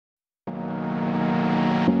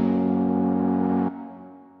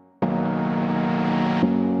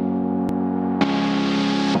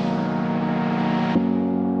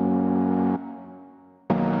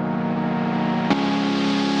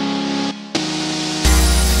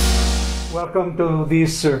Welcome to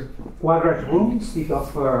this quadrant room, instead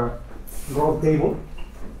of round table.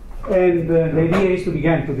 And the idea is to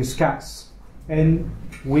begin to discuss. And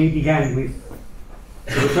we began with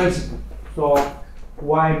the principle. So,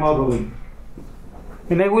 why modeling?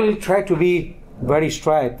 And I will try to be very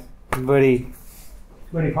straight, very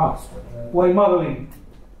fast. Why modeling?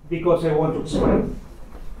 Because I want to explain.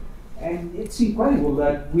 And it's incredible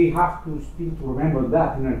that we have to still to remember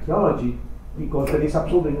that in archaeology, because there is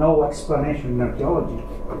absolutely no explanation in archaeology.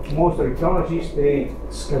 Most archaeologists, they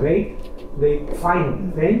excavate, they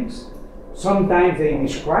find things, sometimes they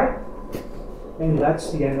describe, and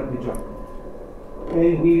that's the end of the job.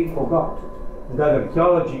 And we forgot that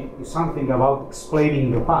archaeology is something about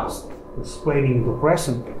explaining the past, explaining the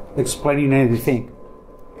present, explaining everything.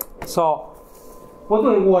 So, what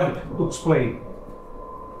do I want to explain?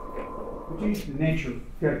 Which is the nature of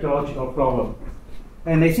the archaeological problem.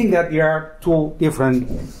 And I think that there are two different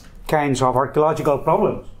kinds of archaeological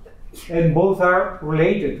problems, and both are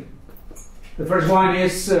related. The first one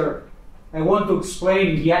is I want to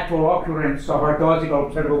explain the actual occurrence of archaeological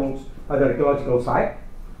observables at the archaeological site.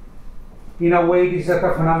 In a way, this is a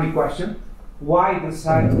taxonomic question. Why the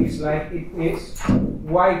site is like it is,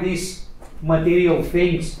 why these material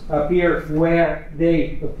things appear where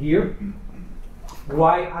they appear,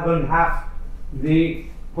 why I don't have the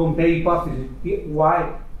Pompeii hypothesis,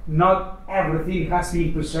 why not everything has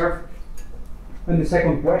been preserved. And the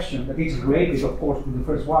second question, that is related, of course, to the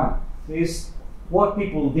first one, is what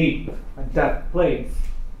people did at that place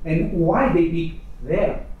and why they did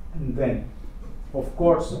there and then. Of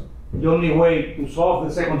course, the only way to solve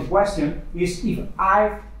the second question is if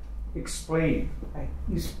I've explained,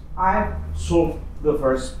 if I've solved the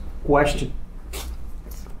first question.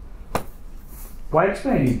 Why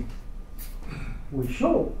explaining? We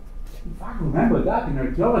should, in fact, remember that in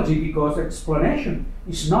archaeology, because explanation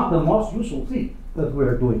is not the most useful thing that we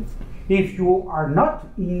are doing. If you are not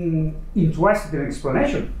interested in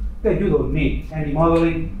explanation, then you don't need any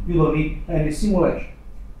modeling, you don't need any simulation.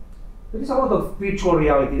 There is a lot of virtual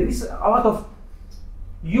reality, there is a lot of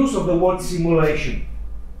use of the word simulation.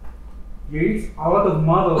 There is a lot of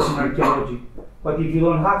models in archaeology, but if you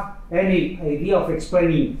don't have any idea of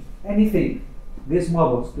explaining anything, these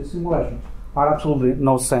models, these simulations, are absolutely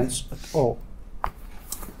no sense at all.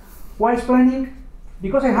 Why explaining?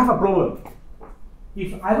 Because I have a problem.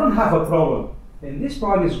 If I don't have a problem, and this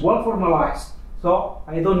problem is well formalized, so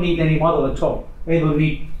I don't need any model at all. I don't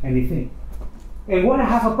need anything. And when I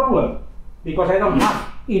have a problem, because I don't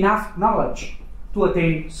have enough knowledge to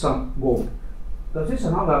attain some goal. This is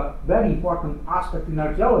another very important aspect in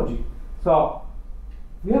archaeology. So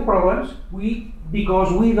we have problems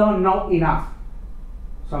because we don't know enough.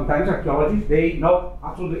 Sometimes archaeologists, they know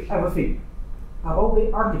absolutely everything about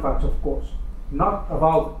the artifacts, of course, not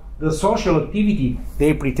about the social activity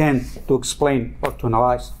they pretend to explain or to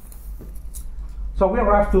analyze. So we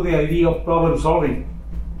arrive to the idea of problem solving.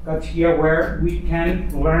 That's here where we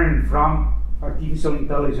can learn from artificial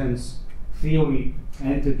intelligence theory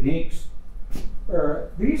and techniques. There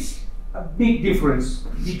is a big difference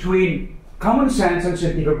between common sense and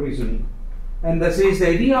scientific reasoning. And this is the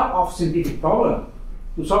idea of scientific problem.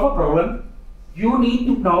 To solve a problem, you need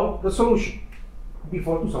to know the solution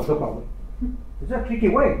before to solve the problem. It's a tricky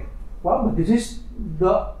way. Well, but this is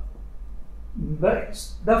the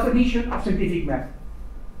definition of scientific method.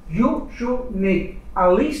 You should need at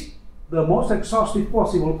least the most exhaustive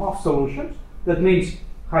possible of solutions. That means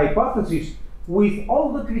hypothesis with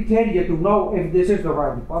all the criteria to know if this is the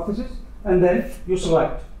right hypothesis, and then you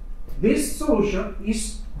select. This solution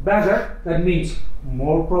is better, that means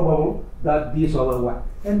more probable than this other one.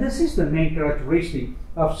 And this is the main characteristic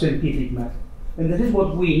of scientific method. And this is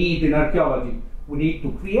what we need in archaeology. We need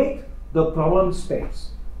to create the problem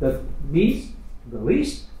space. That means the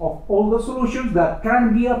list of all the solutions that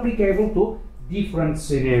can be applicable to different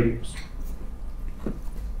scenarios.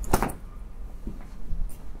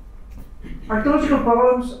 Archaeological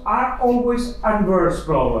problems are always adverse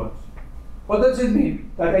problems. What does it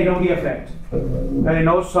mean? That I know the effect. That I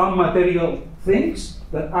know some material things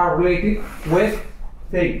that are related with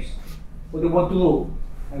things. What do I want to do?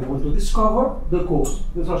 I want to discover the cause,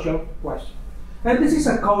 the social question. And this is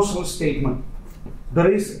a causal statement.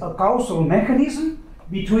 There is a causal mechanism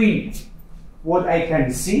between what I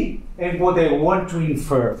can see and what I want to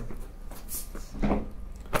infer.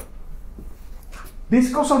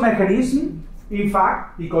 This causal mechanism, in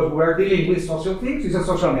fact, because we're dealing with social things, is a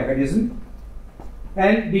social mechanism.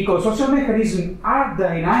 And because social mechanisms are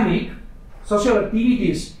dynamic, social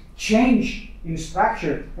activities change in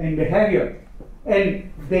structure and behavior,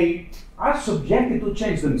 and they are subjected to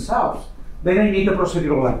change themselves, then I need a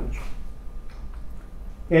procedural language.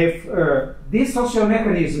 If this social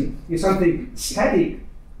mechanism is something static,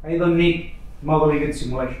 I don't need modeling and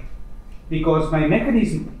simulation. Because my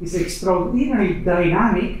mechanism is extraordinarily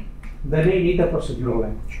dynamic, then I need a procedural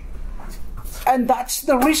language. And that's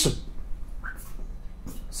the reason.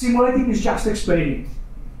 Simulating is just explaining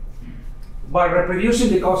by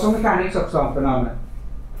reproducing the causal mechanics of some phenomena.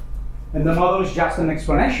 And the model is just an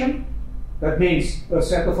explanation. That means a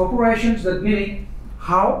set of operations that mimic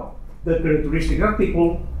how the characteristics of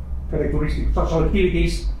people, characteristics of social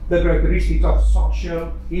activities, the characteristics of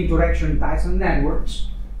social interaction types and networks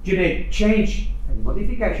generate change and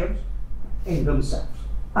modifications in themselves,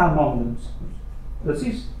 among themselves. This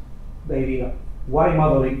is the idea. Why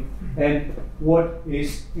modeling and what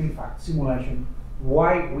is in fact simulation?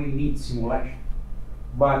 Why we need simulation?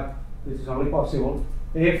 But this is only possible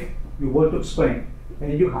if you want to explain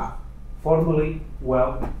and you have formally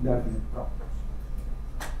well-defined problems.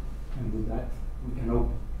 And with that, we can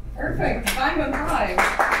open. Perfect. Time and time.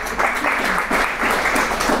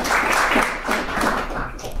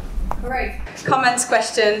 All right. Comments,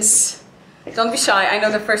 questions? Don't be shy. I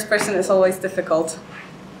know the first person is always difficult.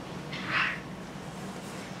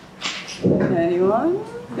 Anyone?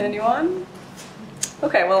 Anyone?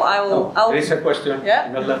 Okay, well, I'll... There is a question.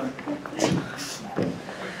 Yeah?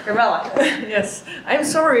 Carmela. Yes, I'm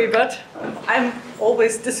sorry, but I'm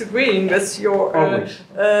always disagreeing with your... Always.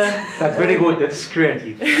 That's very good, that's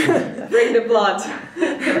creative. Bring the blood.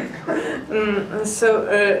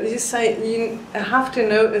 You say you have to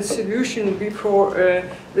know a solution before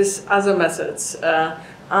with other methods.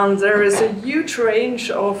 And there is a huge range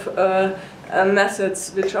of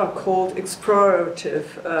methods which are called explorative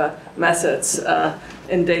methods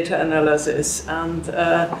in data analysis, and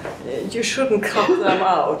you shouldn't cut them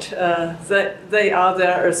out. They are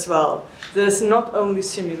there as well. There's not only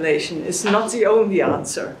simulation, it's not the only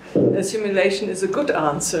answer. Simulation is a good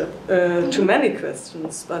answer to many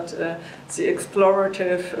questions, but the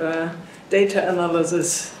explorative data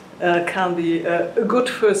analysis can be a good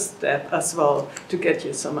first step as well to get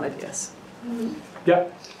you some ideas. Yeah.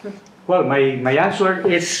 Well, my answer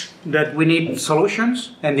is that we need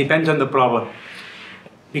solutions and depends on the problem.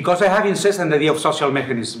 Because I have insisted on the idea of social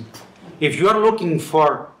mechanism. If you are looking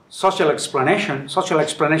for social explanation is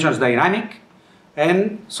dynamic,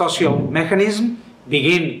 and social mechanism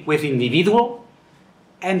begin with individual,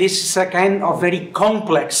 and this is a kind of very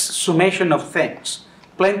complex summation of things,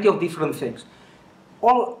 plenty of different things. In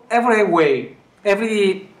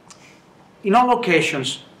all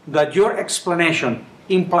occasions that your explanation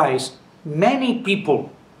implies many people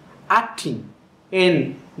acting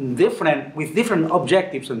with different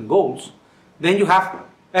objectives and goals, then you have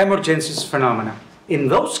emergencies phenomena. In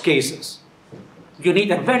those cases, you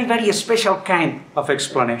need a very, very special kind of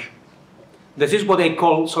explanation. This is what they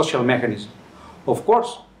call social mechanism. Of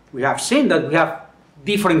course, we have seen that we have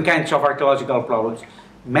different kinds of archaeological problems.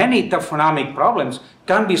 Many taxonomic problems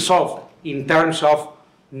can be solved in terms of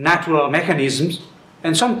natural mechanisms,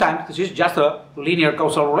 and sometimes this is just a linear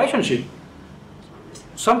causal relationship.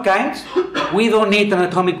 Sometimes we don't need an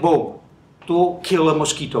atomic bomb to kill a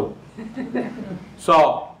mosquito.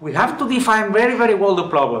 So we have to define very, very well the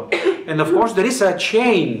problem. And of course there is a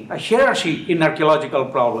hierarchy in archaeological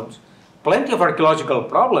problems. Plenty of archaeological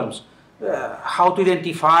problems. How to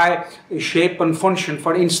identify shape and function,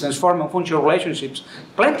 for instance, form and function relationships.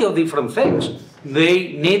 Plenty of different things.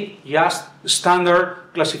 They need just standard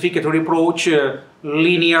classificatory approach,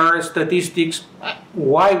 linear statistics.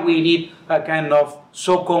 Why we need a kind of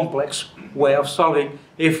so complex way of solving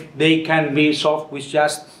if they can be solved with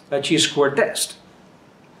just a chi-square test?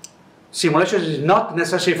 Simulation is not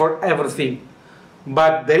necessary for everything,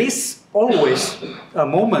 but there is always a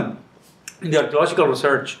moment in the archaeological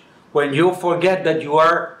research when you forget that you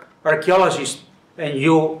are archaeologist and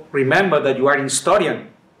you remember that you are historian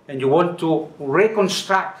and you want to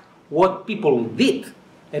reconstruct what people did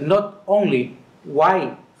and not only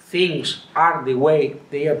why things are the way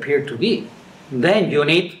they appear to be. Then you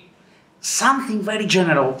need something very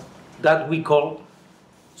general that we call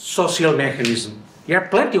social mechanism. There are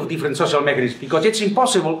plenty of different social mechanisms because it's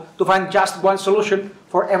impossible to find just one solution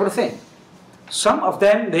for everything. Some of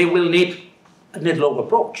them, they will need a net-log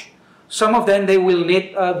approach. Some of them, they will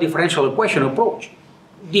need a differential equation approach.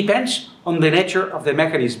 Depends on the nature of the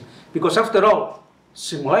mechanism. Because after all,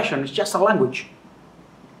 simulation is just a language.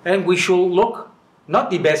 And we should look, not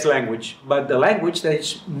the best language, but the language that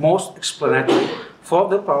is most explanatory for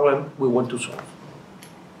the problem we want to solve.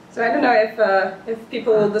 So I don't know if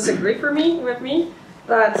people will disagree with me,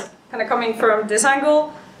 but kind of coming from this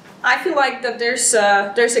angle, I feel like that there's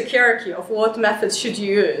a hierarchy of what methods should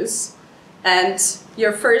you use. And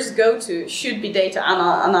your first go-to should be data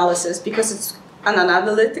analysis because it's an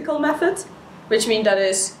analytical method, which means that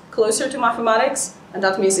it's closer to mathematics, and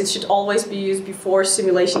that means it should always be used before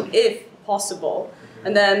simulation if possible.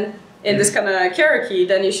 And then in this kind of hierarchy,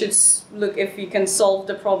 then you should look if you can solve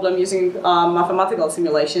the problem using mathematical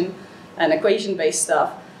simulation and equation-based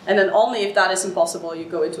stuff. And then only if that is impossible, you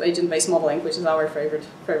go into agent-based modeling, which is our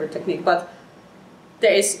favorite technique. But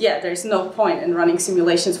there is no point in running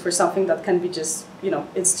simulations for something that can be just,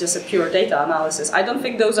 it's just a pure data analysis. I don't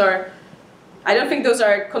think those are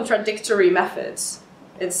contradictory methods.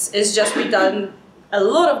 It's just we've done a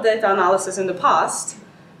lot of data analysis in the past.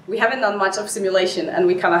 We haven't done much of simulation, and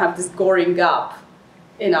we kind of have this goring gap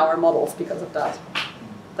in our models because of that.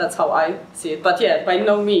 That's how I see it. But yeah, by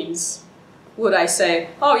no means would I say,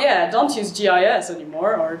 oh yeah, don't use GIS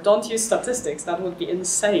anymore, or don't use statistics. That would be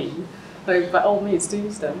insane. Like, by all means, do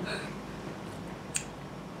use them.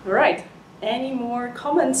 All right. Any more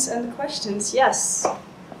comments and questions? Yes.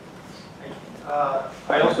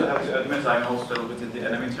 I also have to admit I'm also a little bit in the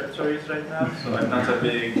enemy territories right now, so I'm not a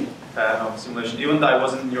big fan of simulation. Even though I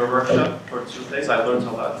was in your workshop for 2 days, I learned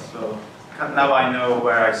a lot. So now I know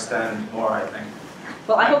where I stand more, I think.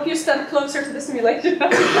 Well, I hope you stand closer to the simulation.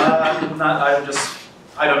 I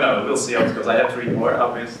don't know. We'll see how it goes. I have to read more,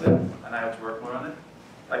 obviously, and I have to work more on it.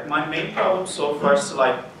 Like my main problem so far,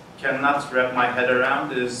 cannot wrap my head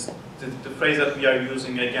around is the phrase that we are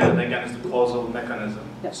using again and again is the causal mechanism.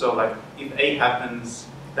 Yep. So if A happens,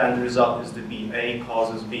 then the result is the B. A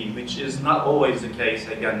causes B, which is not always the case.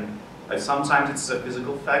 Again, sometimes it's a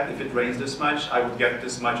physical fact. If it rains this much, I would get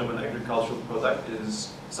this much of an agricultural product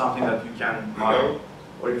is something that you can model.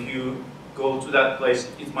 Or if you go to that place,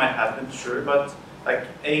 it might happen, sure, but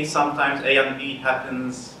sometimes A and B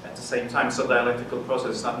happens at the same time. It's a dialectical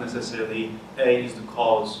process, not necessarily A is the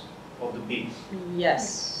cause of the B.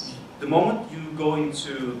 Yes. The moment you go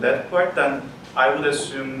into that part, then I would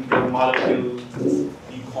assume the model will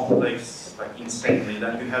be complex, insanely.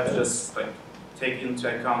 Then you have to just take into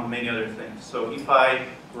account many other things. So if I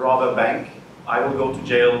rob a bank, I will go to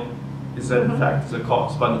jail. Is a fact, is a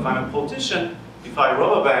cause. But if I'm a politician, if I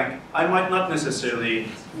rob a bank, I might not necessarily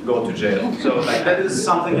go to jail. So that is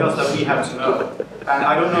something else that we have to know. And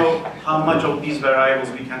I don't know how much of these variables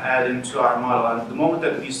we can add into our model. And the moment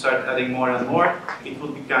that we start adding more and more, it will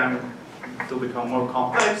become more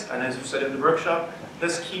complex. And as you said in the workshop,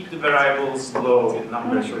 let's keep the variables low in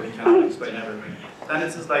numbers so we can explain everything. Then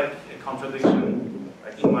it's just a contradiction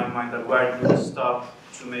in my mind that where do we stop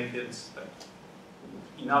to make it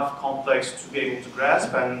enough complex to be able to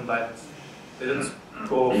grasp, and that they didn't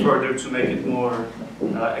go further to make it more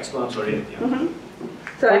explanatory at the end.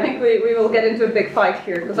 So I think we will get into a big fight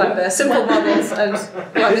here because I'm the simple models and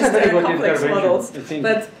one is the complex models.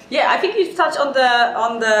 But yeah, I think you touched on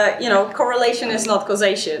the correlation is not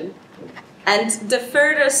causation, and the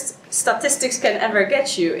furthest statistics can ever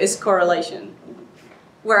get you is correlation,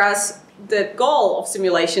 whereas the goal of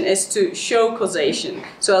simulation is to show causation.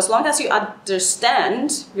 So as long as you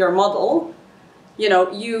understand your model,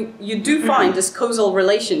 you do find this causal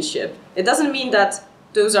relationship. It doesn't mean that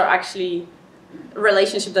those are actually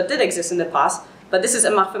relationship that did exist in the past, but this is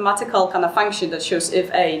a mathematical kind of function that shows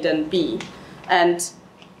if A, then B. And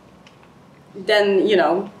then,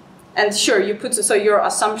 and sure, you put your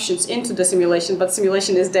assumptions into the simulation, but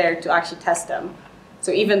simulation is there to actually test them.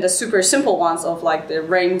 So even the super simple ones of the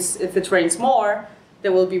rains, if it rains more,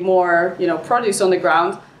 there will be more, produce on the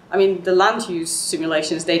ground. I mean, the land use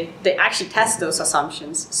simulations, they actually test those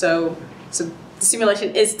assumptions. So the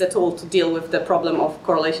simulation is the tool to deal with the problem of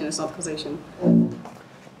correlation is not causation.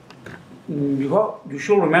 You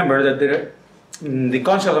should remember that the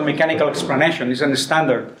concept of mechanical explanation is a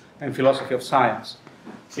standard in philosophy of science,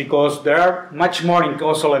 because there are much more in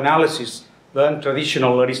causal analysis than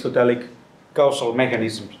traditional Aristotelic causal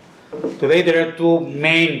mechanisms. Today there are 2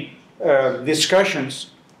 main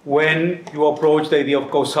discussions when you approach the idea of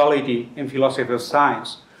causality in philosophy of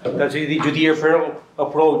science. That's the Judeo-Pearl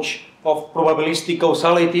approach of probabilistic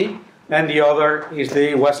causality, and the other is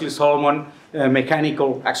the Wesley Solomon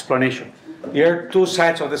mechanical explanation. They are 2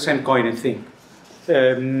 sides of the same coin, I think.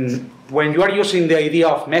 When you are using the idea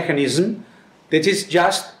of mechanism, that is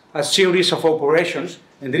just a series of operations,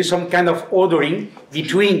 and there is some kind of ordering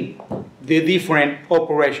between the different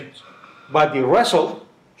operations. But the result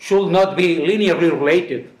should not be linearly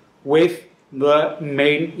related with the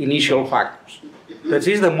main initial factors. That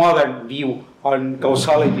is the modern view on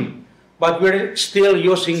causality. But we're still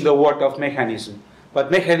using the word of mechanism.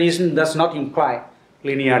 But mechanism does not imply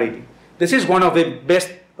linearity. This is one of the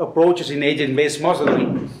best approaches in agent-based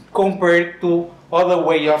modeling compared to other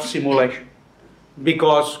way of simulation.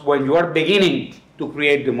 because when you are beginning to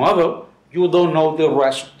create the model, you don't know the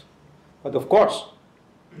rest. But of course,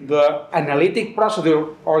 the analytic procedure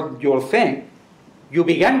or your thing, you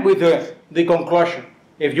begin with the conclusion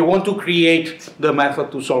if you want to create the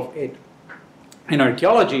method to solve it. In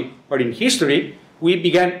archaeology or in history, we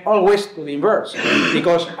begin always to the inverse.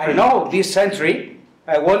 Because I know this century,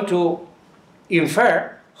 I want to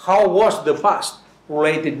infer how was the past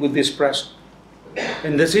related with this present.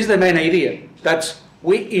 And this is the main idea. That's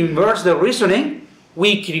we inverse the reasoning,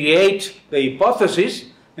 we create the hypothesis,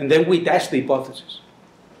 and then we test the hypothesis.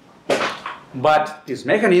 But this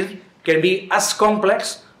mechanism can be as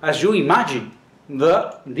complex as you imagine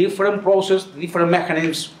the different processes, different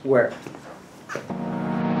mechanisms were.